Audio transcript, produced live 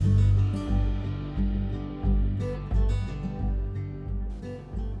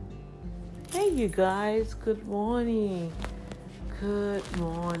you guys. Good morning. Good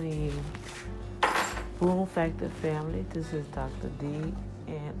morning. Boom Factor family. This is Dr. D.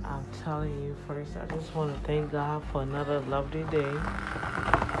 And I'm telling you first, I just want to thank God for another lovely day,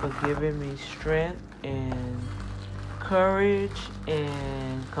 for giving me strength and courage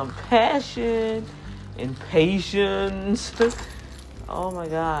and compassion and patience. Oh my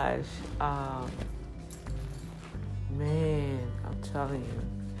gosh. Man, I'm telling you.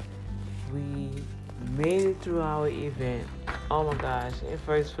 We made it through our event. Oh my gosh. And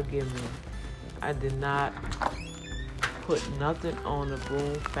first, forgive me. I did not put nothing on the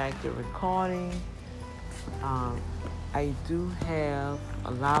Boom Factor recording. I do have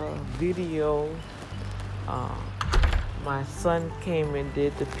a lot of video. My son came and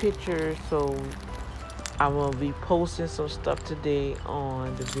did the picture, so I'm going to be posting some stuff today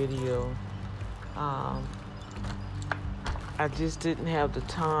on the video. I just didn't have the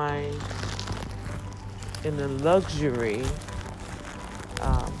time and the luxury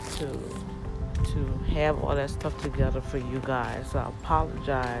to have all that stuff together for you guys. So I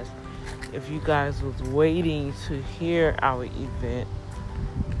apologize if you guys was waiting to hear our event.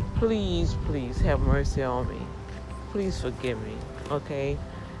 Please have mercy on me. Please forgive me, okay?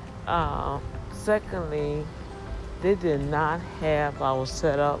 Secondly, they did not have our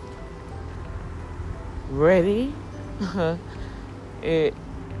setup ready.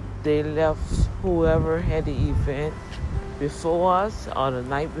 They left whoever had the event before us or the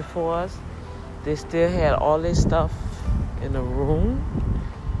night before us. They still had all their stuff in the room.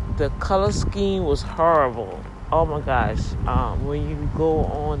 The color scheme was horrible. Oh my gosh. When you go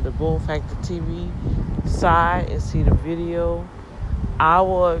on the Boom Factor TV side and see the video,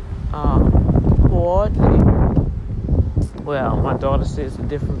 our coordinator, well, my daughter says the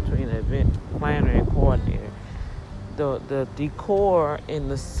difference between an event planner and coordinator. The decor and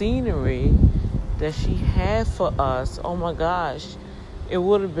the scenery that she had for us, oh my gosh, it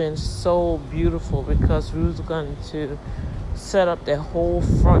would have been so beautiful because we was going to set up that whole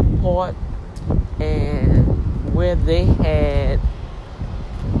front part, and where they had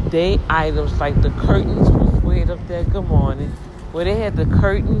day items like the curtains was way up there. Good morning. Where they had the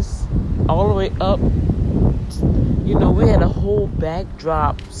curtains all the way up. You know, we had a whole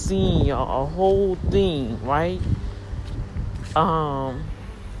backdrop scene, a whole thing, right?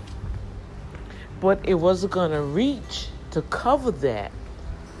 But it wasn't going to reach to cover that.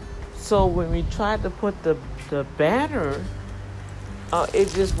 So when we tried to put the banner, it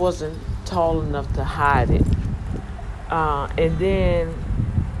just wasn't tall enough to hide it. And then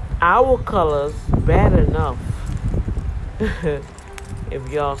our colors, bad enough. If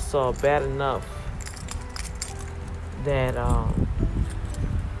y'all saw, bad enough that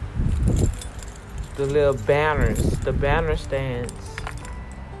the little banners, the banner stands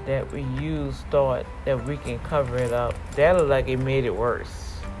that we use, thought that we can cover it up. That looked like it made it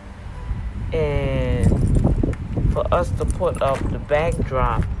worse. And for us to put up the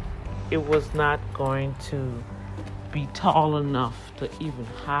backdrop, it was not going to be tall enough to even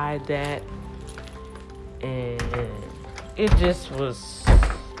hide that. And it just was,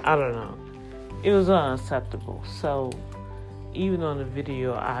 I don't know, it was unacceptable. So even on the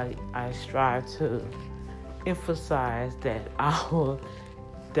video, I strive to emphasize that our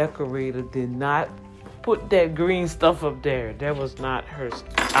decorator did not put that green stuff up there. That was not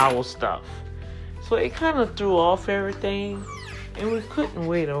our stuff. So it kind of threw off everything, and we couldn't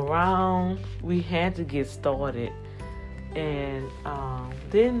wait around. We had to get started. And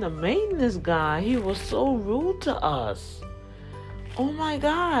then the maintenance guy, he was so rude to us. Oh my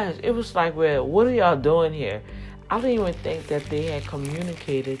gosh. It was like, well, what are y'all doing here? I didn't even think that they had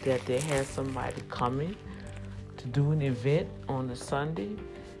communicated that they had somebody coming to do an event on a Sunday.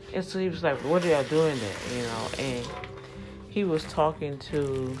 And so he was like, what are y'all doing there? You know, and he was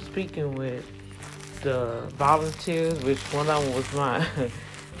speaking with the volunteers, which one of them was my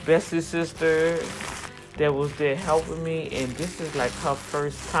bestie sister that was there helping me. And this is like her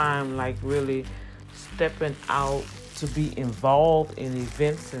first time, like really stepping out to be involved in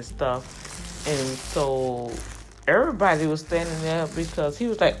events and stuff. And so everybody was standing there because he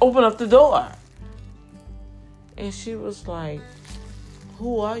was like, open up the door. And she was like,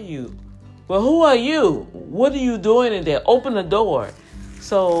 who are you? Well, who are you? What are you doing in there? Open the door.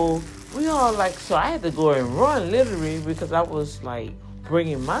 So we all like, so I had to go and run literally because I was like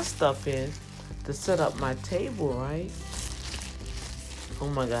bringing my stuff in to set up my table, right? Oh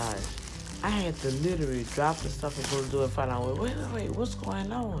my gosh. I had to literally drop the stuff and go to the door and find out, wait, what's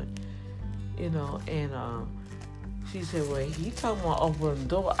going on? You know, and she said, well, he talking about opening the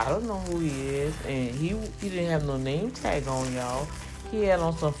door. I don't know who he is. And he didn't have no name tag on, y'all. he had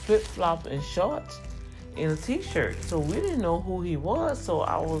on some flip-flops and shorts and a t-shirt. So we didn't know who he was. So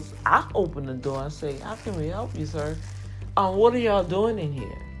I opened the door and said, how can we help you, sir? What are y'all doing in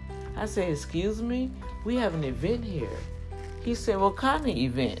here? I said, excuse me, we have an event here. He said, what kind of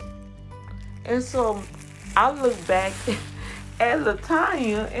event? And so I looked back at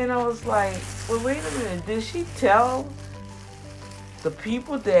LaTanya and I was like, well, wait a minute, did she tell the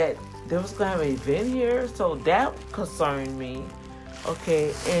people that there was going to have an event here? So that concerned me.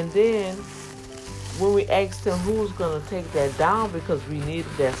 Okay, and then when we asked him who was going to take that down because we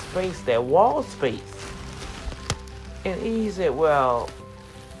needed that space, that wall space. And he said, well,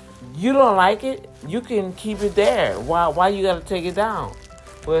 you don't like it? You can keep it there. Why you got to take it down?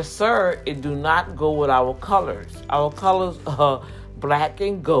 Well, sir, it do not go with our colors. Our colors are black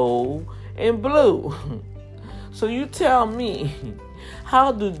and gold and blue. So you tell me,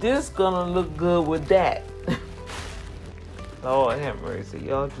 how do this going to look good with that? Lord have mercy.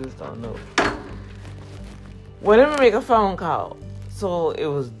 Y'all just don't know. Well, let me make a phone call. So it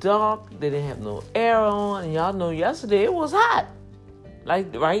was dark. They didn't have no air on. And y'all know yesterday it was hot.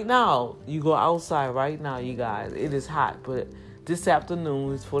 Like right now. You go outside right now, you guys. It is hot. But this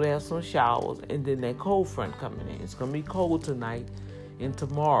afternoon it's supposed to have some showers. And then that cold front coming in. It's going to be cold tonight and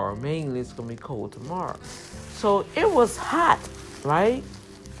tomorrow. Mainly it's going to be cold tomorrow. So it was hot, right?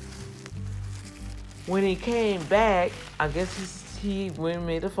 When he came back, I guess he went and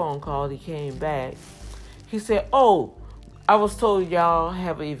made a phone call. He came back. He said, oh, I was told y'all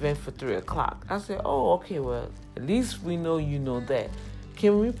have an event for 3 o'clock. I said, oh, okay, well, at least we know you know that.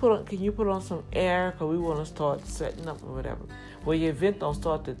 Can you put on some air? Because we want to start setting up or whatever. Well, your event don't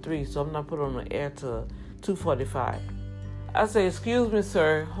start at 3, so I'm not putting on the air till 2:45. I said, excuse me,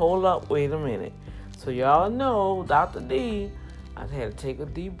 sir. Hold up. Wait a minute. So y'all know, Dr. D, I had to take a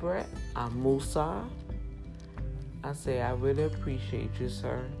deep breath. I'm Musa. I say, I really appreciate you,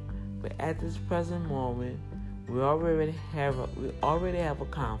 sir. But at this present moment, we already have a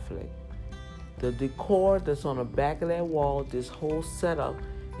conflict. The decor that's on the back of that wall, this whole setup,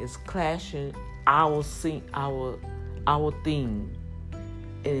 is clashing our theme.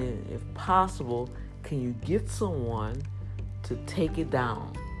 And if possible, can you get someone to take it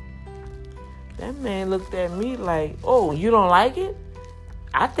down? That man looked at me like, oh, you don't like it?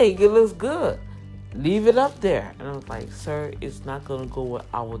 I think it looks good. Leave it up there. And I was like, sir, it's not going to go with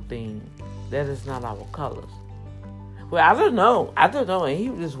our theme. That is not our colors. Well, I don't know. And he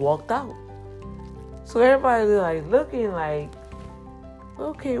just walked out. So everybody like looking like,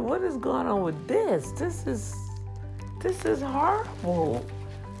 okay, what is going on with this? This is horrible.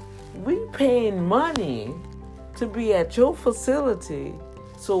 We paying money to be at your facility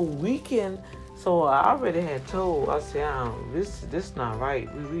so we can. So I already had told. I said, this not right.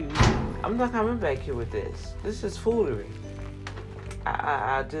 I'm not coming back here with this. This is foolery.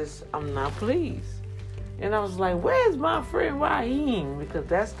 I'm not pleased. And I was like, where's my friend Raheem? Because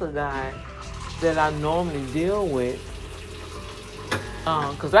that's the guy that I normally deal with.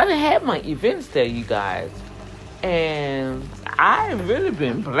 Because I didn't have my events there, you guys. And I've really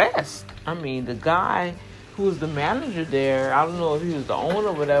been blessed. I mean, the guy who was the manager there, I don't know if he was the owner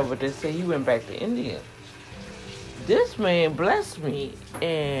or whatever, but they say he went back to India. This man blessed me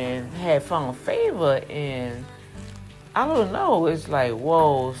and had found favor, and I don't know, it's like,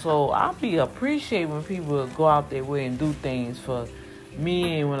 whoa. So I'll be appreciating when people go out their way and do things for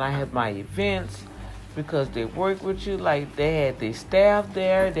me and when I have my events, because they work with you. Like, they had their staff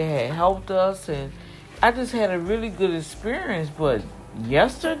there, they had helped us, and I just had a really good experience. But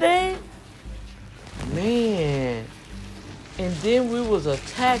yesterday, man, and then we was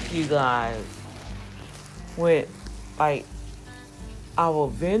attacked, you guys, with like our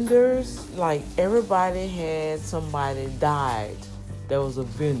vendors. Like, everybody had somebody died that was a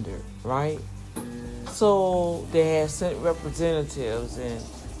vendor, right? So they had sent representatives, and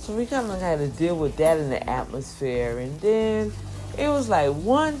so we kind of had to deal with that in the atmosphere. And then it was like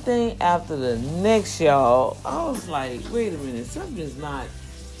one thing after the next, y'all. I was like, wait a minute, something's not.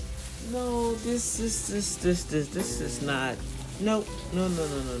 No, this is not. No.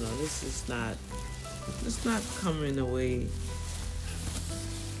 This is not. It's not coming the way.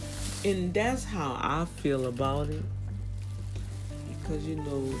 And that's how I feel about it. Because, you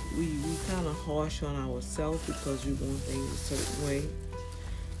know, we kind of harsh on ourselves because we want things a certain way.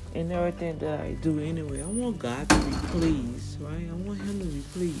 And everything that I do anyway, I want God to be pleased, right? I want Him to be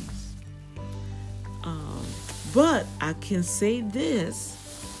pleased. But I can say this.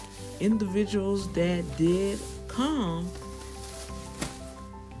 Individuals that did come,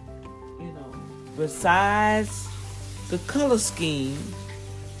 you know, besides the color scheme,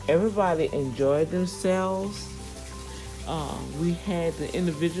 everybody enjoyed themselves. we had the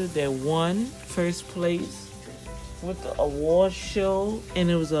individual that won first place with the award show, and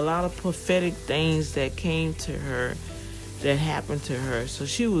there was a lot of prophetic things that came to her, that happened to her. So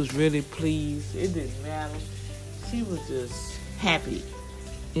she was really pleased. It didn't matter. She was just happy,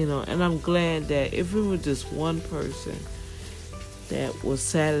 and I'm glad that if it was just one person that was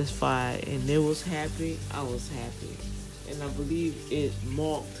satisfied and they was happy, I was happy. And I believe it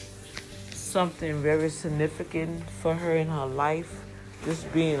marked something very significant for her in her life,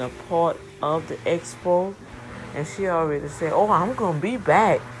 just being a part of the expo. And she already said, "Oh, I'm going to be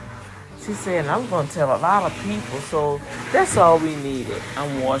back." She said, "I'm going to tell a lot of people." So that's all we needed.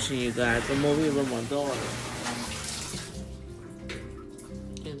 I'm watching you guys. I'm over here with my daughter.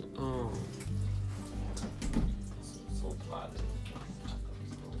 And, so plotted.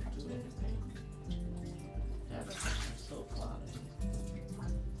 Don't do anything. So plotted.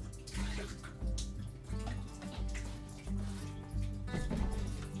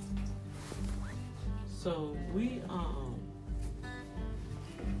 So we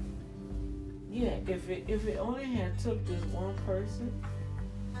if it only had took this one person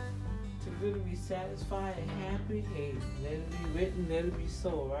to really be satisfied and happy, hey, let it be written, let it be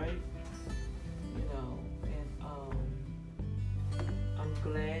so, right? And I'm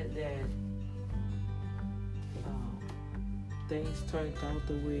glad that things turned out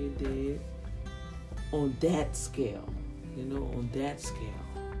the way it did on that scale. On that scale.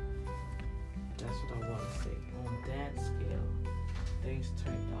 That's what I want to say. On that scale, things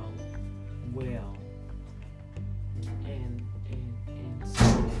turned out well. And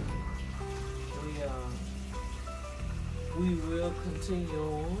so we will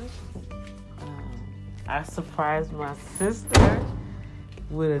continue on. I surprised my sister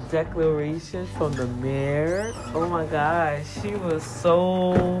with a declaration from the mayor. Oh my gosh, she was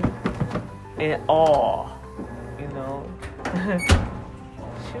so in awe,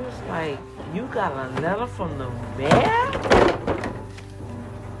 She was like, "You got a letter from the mayor?"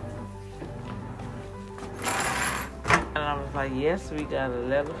 And I was like, "Yes, we got a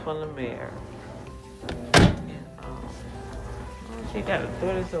letter from the mayor." And, she got to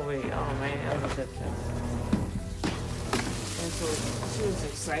throw this away. Oh man, look at that. And so she was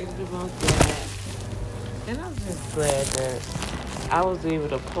excited about that. And I'm just glad that I was able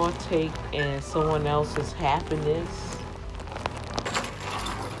to partake in someone else's happiness.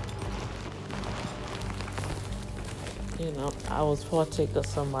 I was partake of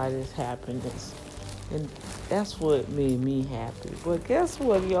somebody's happiness. And that's what made me happy. But guess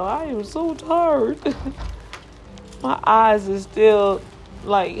what, y'all? I am so tired. My eyes are still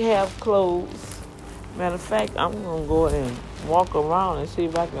like half closed. Matter of fact, I'm going to go and walk around and see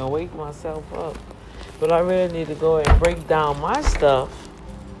if I can wake myself up. But I really need to go and break down my stuff.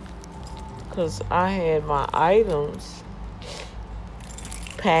 Because I had my items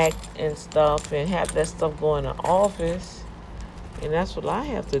packed and stuff and have that stuff go in the office. And that's what I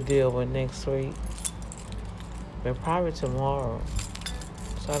have to deal with next week. But probably tomorrow.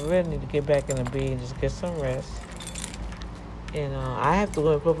 So I really need to get back in the bed and just get some rest. And I have to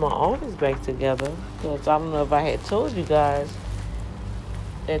go and put my office back together. Because I don't know if I had told you guys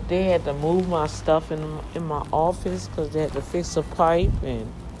that they had to move my stuff in my office because they had to fix a pipe. And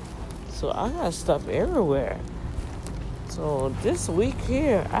so I got stuff everywhere. So this week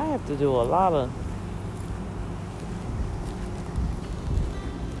here, I have to do a lot of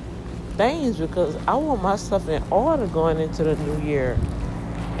things because I want my stuff in order going into the new year.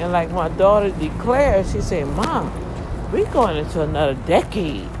 And like my daughter declared, she said, "Mom, we're going into another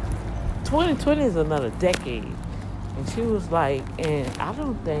decade. 2020 is another decade." And she was like, and I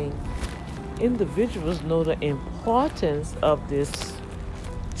don't think individuals know the importance of this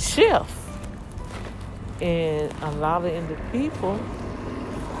shift. And a lot of people,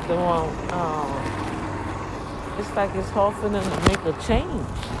 it's like it's hard for them to make a change.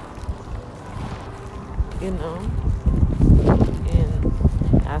 And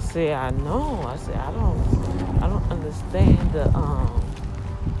I said, I know. I said, I don't understand the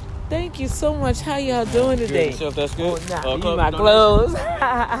Thank you so much. How y'all doing today? Good. That's good. Oh, nah, my clothes.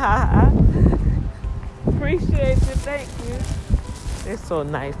 Appreciate you. Thank you. It's so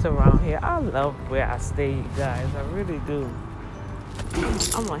nice around here. I love where I stay, you guys. I really do.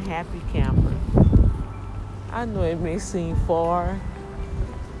 I'm a happy camper. I know it may seem far,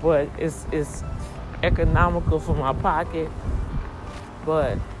 but it's economical for my pocket.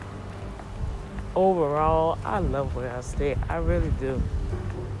 But overall, I love where I stay. I really do.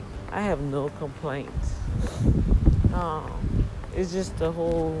 I have no complaints. It's just the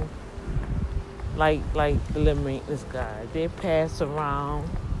whole, like the little maintenance guy. They pass around,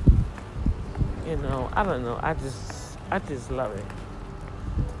 I don't know. I just love it.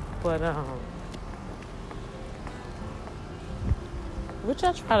 But which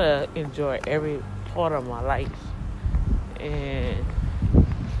I try to enjoy every part of my life and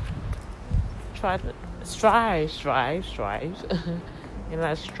try to strive, and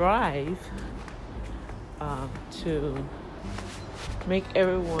I strive to make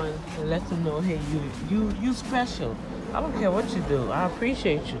everyone and let them know, hey, you special. I don't care what you do. I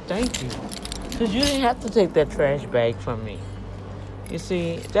appreciate you. Thank you. Because you didn't have to take that trash bag from me. You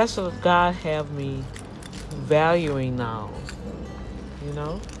see, that's what God have me valuing now. You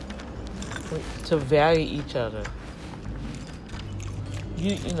know? To value each other.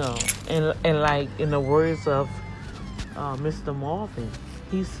 You know, and like in the words of Mr. Marvin,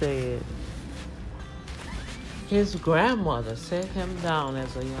 he said his grandmother set him down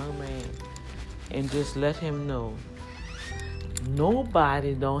as a young man and just let him know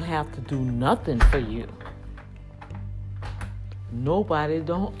nobody don't have to do nothing for you. Nobody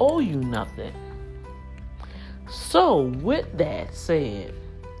don't owe you nothing. So with that said,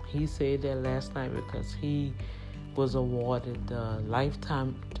 he said that last night because he was awarded the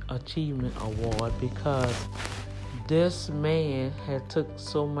Lifetime Achievement Award because this man had took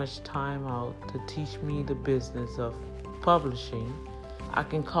so much time out to teach me the business of publishing. I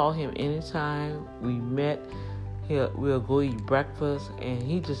can call him anytime we met. We'll go eat breakfast, and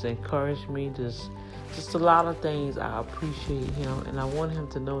he just encouraged me. Just a lot of things. I appreciate him, and I want him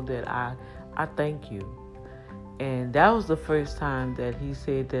to know that I thank you. And that was the first time that he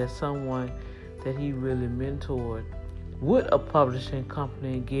said that someone that he really mentored with a publishing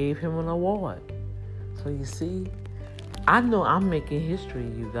company gave him an award. So you see, I know I'm making history,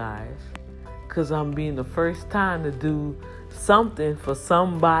 you guys, because I'm being the first time to do something for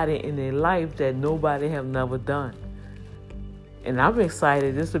somebody in their life that nobody have never done. And I'm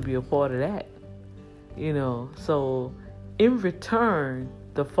excited this will be a part of that. You know, so in return,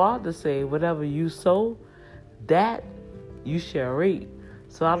 the Father said, whatever you sow, that you shall reap.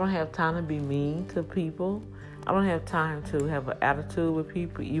 So I don't have time to be mean to people. I don't have time to have an attitude with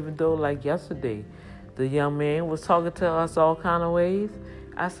people, even though like yesterday, the young man was talking to us all kind of ways.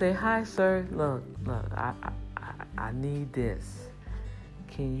 I said, hi, sir. Look, I need this.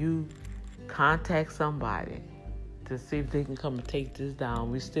 Can you contact somebody to see if they can come and take this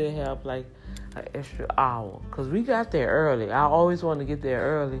down? We still have like an extra hour because we got there early. I always want to get there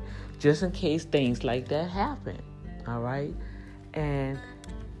early just in case things like that happen. All right? And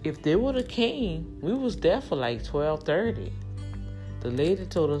if they would have came, we was there for like 12:30. The lady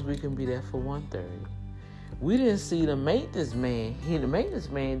told us we can be there for 1:30. We didn't see the maintenance man. The maintenance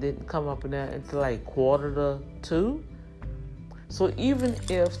man didn't come up in there until like 1:45. So even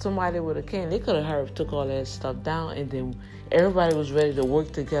if somebody would have came, they could have hurried, took all that stuff down, and then everybody was ready to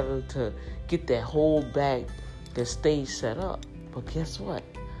work together to get that whole back, the stage set up. But guess what?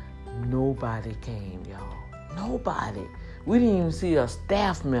 Nobody came, y'all. Nobody. We didn't even see a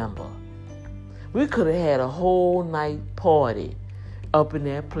staff member. We could have had a whole night party up in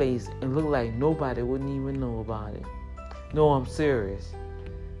that place and look like nobody wouldn't even know about it. No, I'm serious.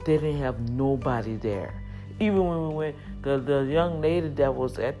 They didn't have nobody there. Even when we went, the young lady that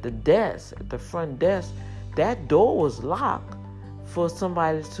was at the desk, at the front desk, that door was locked for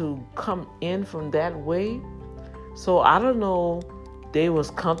somebody to come in from that way. So I don't know, they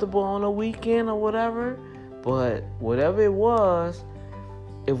was comfortable on a weekend or whatever, but whatever it was,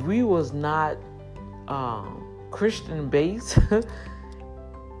 if we was not Christian based,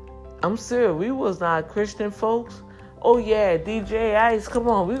 I'm serious, we was not Christian folks. Oh yeah, DJ Ice, come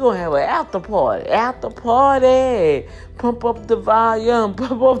on, we gonna have an after party. After party. Pump up the volume.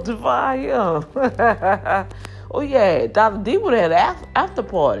 Oh yeah, Dr. D would have had an after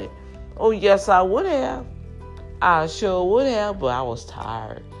party. Oh yes, I would have. I sure would have, but I was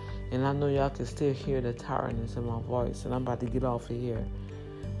tired. And I know y'all can still hear the tiredness in my voice, and I'm about to get off of here.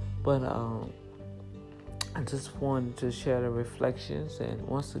 But I just wanted to share the reflections, and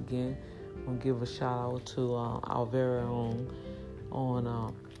once again, I'm going to give a shout out to our very own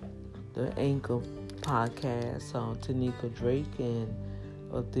on the Anchor podcast, Tanika Drake and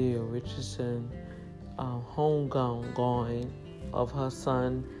Adele Richardson, homegoing of her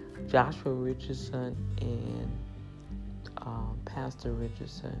son, Joshua Richardson, and Pastor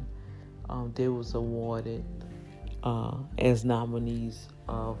Richardson. They was awarded as nominees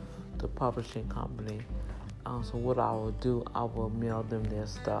of the publishing company. So what I will do, I will mail them their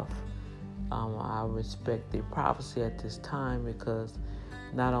stuff. I respect their privacy at this time because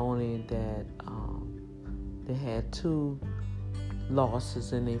not only that they had 2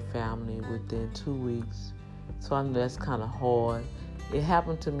 losses in their family within 2 weeks. So I know that's kind of hard. It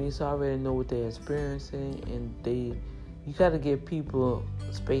happened to me, so I already know what they're experiencing, and You got to give people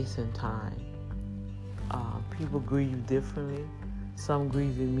space and time. People grieve differently. Some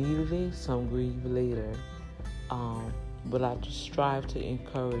grieve immediately, some grieve later. But I just strive to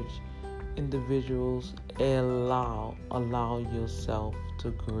encourage individuals and allow yourself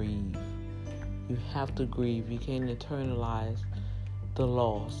to grieve. You have to grieve. You can't internalize the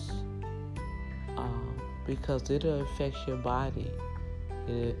loss because it'll affect your body.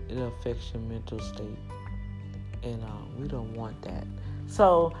 It'll affect your mental state, and we don't want that.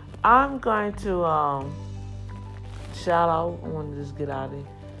 So I'm going to shout out. I want to just get out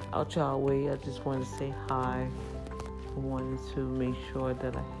y'all way. I just want to say hi. I wanted to make sure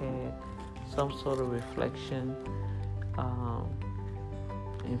that I had some sort of reflection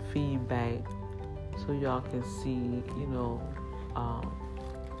and feedback, so y'all can see,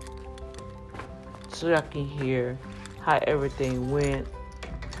 so y'all can hear how everything went.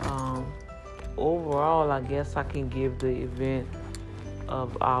 Overall, I guess I can give the event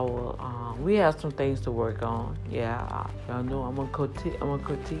of our. We have some things to work on. Yeah, y'all know I'm gonna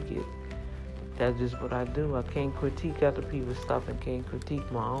critique it. That's just what I do. I can't critique other people's stuff and can't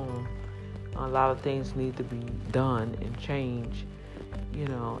critique my own. A lot of things need to be done and changed,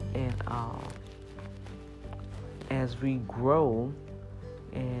 and as we grow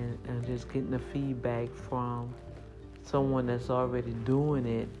and just getting the feedback from someone that's already doing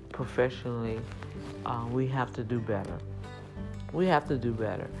it professionally, we have to do better. We have to do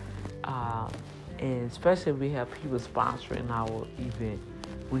better. And especially if we have people sponsoring our event,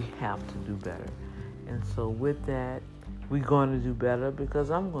 we have to do better. And so with that, we're going to do better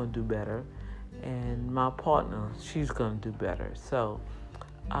because I'm going to do better. And my partner, she's going to do better. So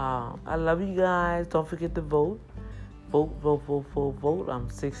I love you guys. Don't forget to vote. Vote. I'm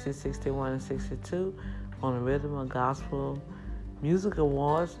 60, 61, and 62 on the Rhythm of Gospel Music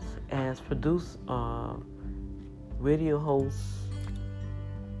Awards as produced radio host,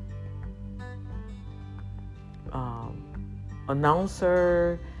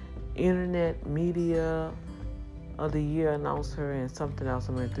 announcer, internet media of the year announcer, and something else.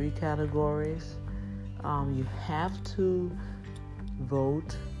 I'm in 3 categories. You have to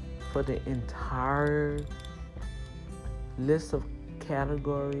vote for the entire list of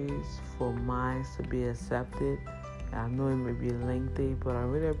categories for mine to be accepted. I know it may be lengthy, but I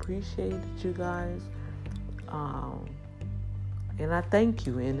really appreciate it, you guys. And I thank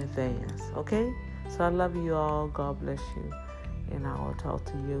you in advance, okay? So I love you all. God bless you. And I will talk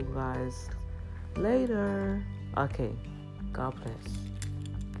to you guys later. Okay. God bless.